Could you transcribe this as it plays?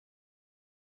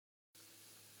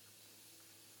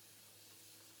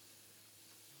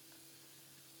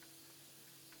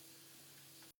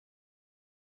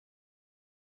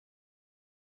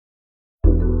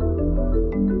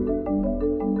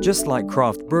Just like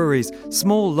craft breweries,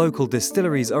 small local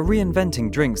distilleries are reinventing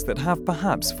drinks that have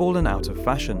perhaps fallen out of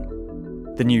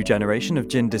fashion. The new generation of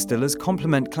gin distillers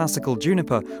complement classical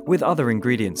juniper with other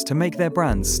ingredients to make their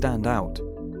brands stand out.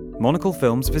 Monocle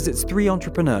Films visits 3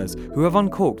 entrepreneurs who have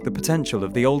uncorked the potential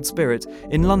of the old spirit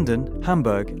in London,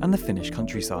 Hamburg, and the Finnish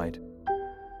countryside.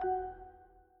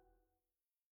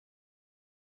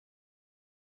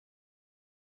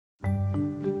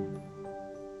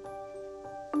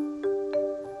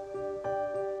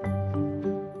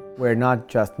 We're not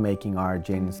just making our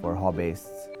gins for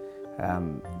hobbyists.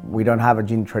 We don't have a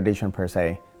gin tradition per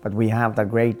se, but we have that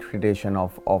great tradition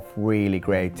of really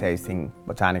great tasting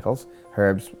botanicals,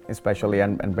 herbs especially,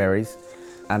 and berries.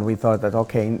 And we thought that,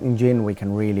 okay, in gin we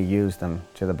can really use them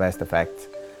to the best effect.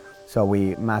 So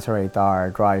we macerate our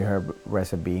dry herb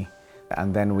recipe,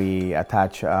 and then we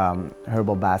attach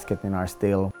herbal basket in our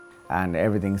still, and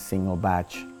everything's single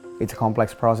batch. It's a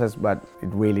complex process, but it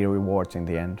really rewards in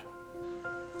the end.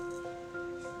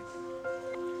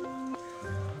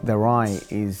 The rye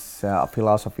is a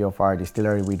philosophy of our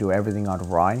distillery. We do everything out of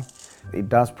rye. It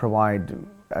does provide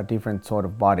a different sort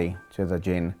of body to the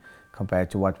gin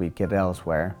compared to what we get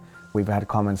elsewhere. We've had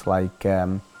comments like,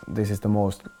 this is the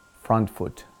most front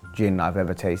foot gin I've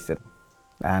ever tasted.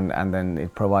 And then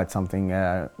it provides something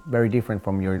very different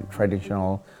from your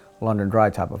traditional London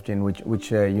Dry type of gin,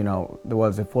 which you know, the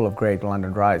world's full of great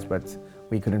London Dries, but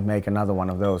we couldn't make another one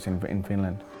of those in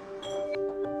Finland.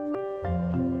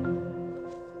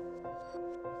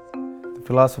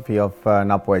 The philosophy of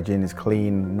Napue gin is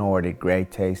clean, Nordic,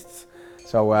 great tastes.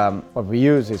 So what we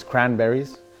use is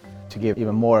cranberries to give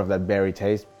even more of that berry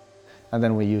taste. And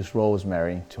then we use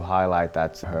rosemary to highlight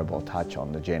that herbal touch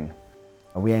on the gin.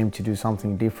 We aim to do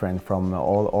something different from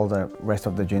all the rest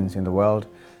of the gins in the world,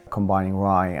 combining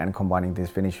rye and combining these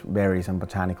Finnish berries and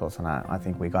botanicals, and I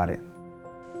think we got it.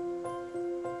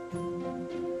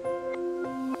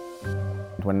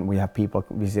 When we have people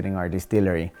visiting our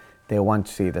distillery, they want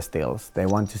to see the stills, they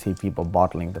want to see people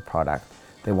bottling the product,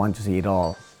 they want to see it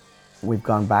all. We've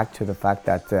gone back to the fact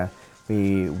that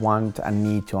we want and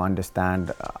need to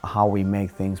understand how we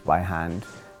make things by hand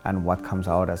and what comes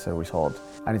out as a result.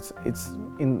 And it's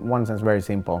in one sense very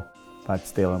simple, but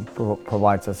still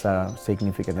provides us a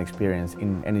significant experience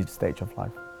in any stage of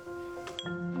life.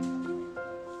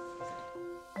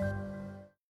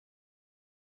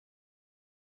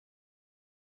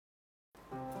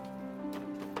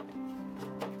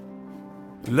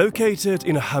 Located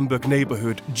in a Hamburg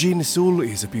neighborhood, Gin Sul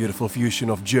is a beautiful fusion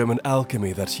of German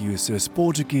alchemy that uses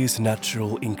Portuguese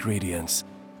natural ingredients.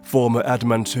 Former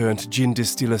Adman-turned-gin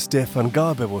distiller Stefan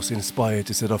Gabe was inspired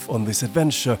to set off on this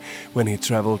adventure when he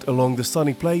traveled along the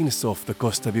sunny plains of the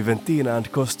Costa Viventina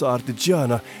and Costa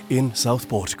Artigiana in South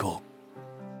Portugal.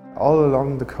 All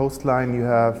along the coastline you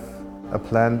have a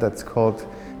plant that's called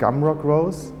gumrock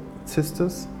rose,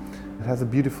 cistus. It has a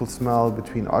beautiful smell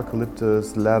between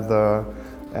eucalyptus, leather,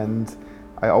 and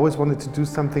I always wanted to do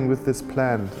something with this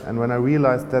plant. And when I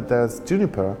realized that there's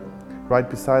juniper right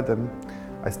beside them,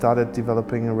 I started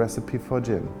developing a recipe for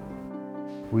gin.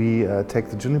 We take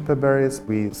the juniper berries,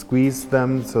 we squeeze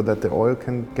them so that the oil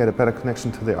can get a better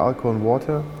connection to the alcohol and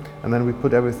water, and then we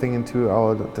put everything into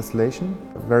our distillation.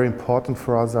 Very important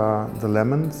for us are the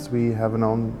lemons. We have an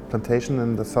own plantation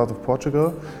in the south of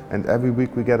Portugal, and every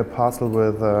week we get a parcel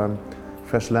with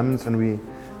fresh lemons, and we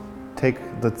take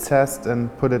the zest and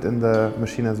put it in the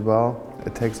machine as well.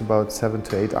 It takes about 7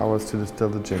 to 8 hours to distill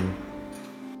the gin.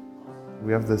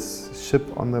 We have this ship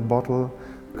on the bottle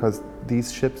because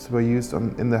these ships were used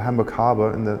in the Hamburg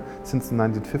harbor since the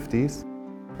 1950s.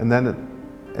 And then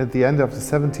at the end of the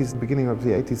 70s, beginning of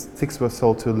the 80s, 6 were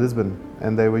sold to Lisbon,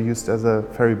 and they were used as a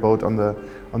ferry boat on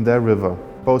their river.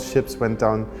 Both ships went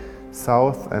down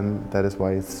south, and that is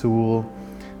why Sul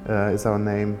is our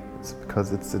name. It's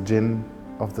because it's a gin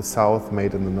of the south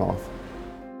made in the north.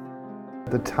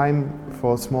 The time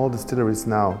for small distilleries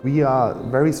now. We are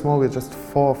very small, we're just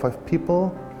 4 or 5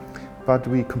 people, but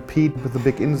we compete with the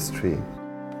big industry.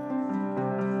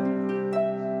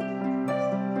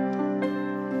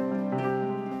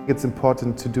 It's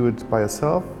important to do it by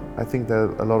yourself. I think there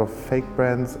are a lot of fake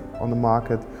brands on the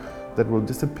market that will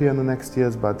disappear in the next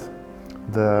years, but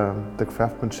the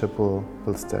craftsmanship will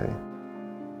stay.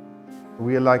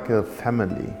 We are like a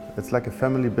family. It's like a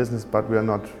family business, but we are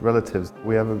not relatives.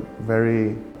 We have a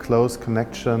very close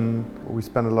connection. We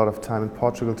spend a lot of time in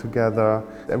Portugal together.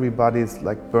 Everybody is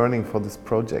like burning for this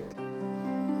project.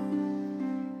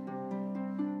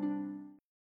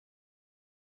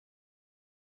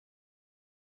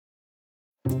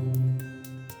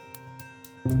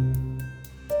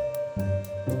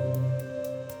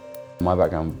 my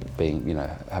background being,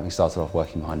 having started off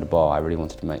working behind a bar, I really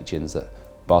wanted to make gins that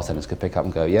bartenders could pick up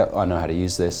and go, yeah, I know how to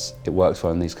use this, it works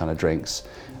well in these kind of drinks.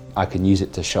 I can use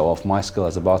it to show off my skill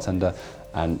as a bartender,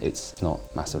 and it's not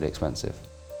massively expensive.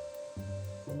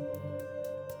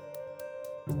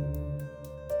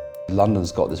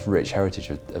 London's got this rich heritage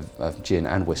of gin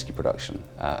and whiskey production,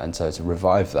 and so to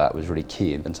revive that was really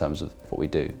key in terms of what we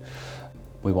do.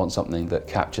 We want something that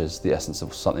captures the essence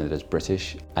of something that is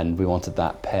British, and we wanted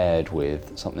that paired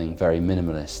with something very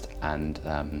minimalist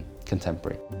and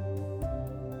contemporary.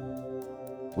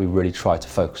 We really try to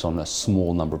focus on a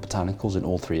small number of botanicals in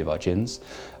all 3 of our gins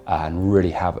and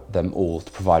really have them all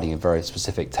providing a very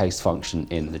specific taste function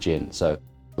in the gin. So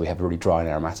we have a really dry and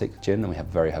aromatic gin, and we have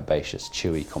a very herbaceous,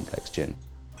 chewy, complex gin.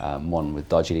 One with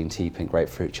Darjeeling tea, pink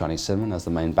grapefruit, Chinese cinnamon as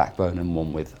the main backbone, and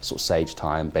one with sort of sage,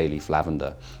 thyme, bay leaf,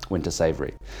 lavender, winter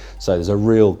savoury. So there's a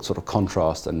real sort of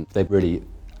contrast, and they really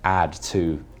add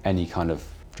to any kind of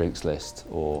drinks list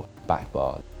or back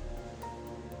bar.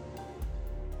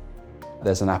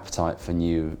 There's an appetite for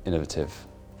new, innovative,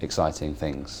 exciting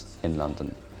things in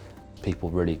London.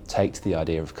 People really take to the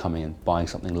idea of coming and buying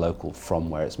something local from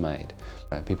where it's made.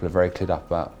 People are very clued up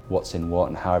about what's in what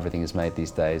and how everything is made these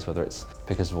days, whether it's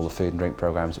because of all the food and drink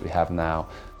programs that we have now,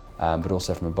 but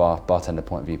also from a bartender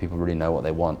point of view, people really know what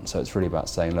they want. So it's really about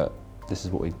saying, look, this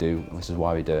is what we do, this is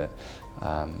why we do it,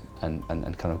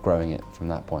 and kind of growing it from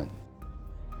that point.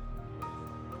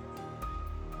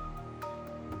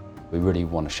 We really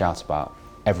want to shout about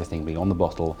everything being on the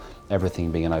bottle, everything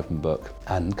being an open book,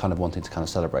 and kind of wanting to kind of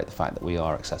celebrate the fact that we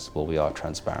are accessible, we are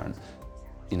transparent.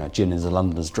 Gin is a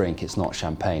Londoner's drink, it's not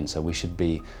champagne, so we should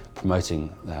be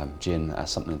promoting gin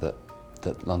as something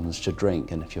that Londoners should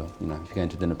drink. And if you're going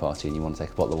to a dinner party and you want to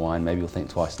take a bottle of wine, maybe you'll think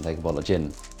twice and take a bottle of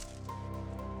gin.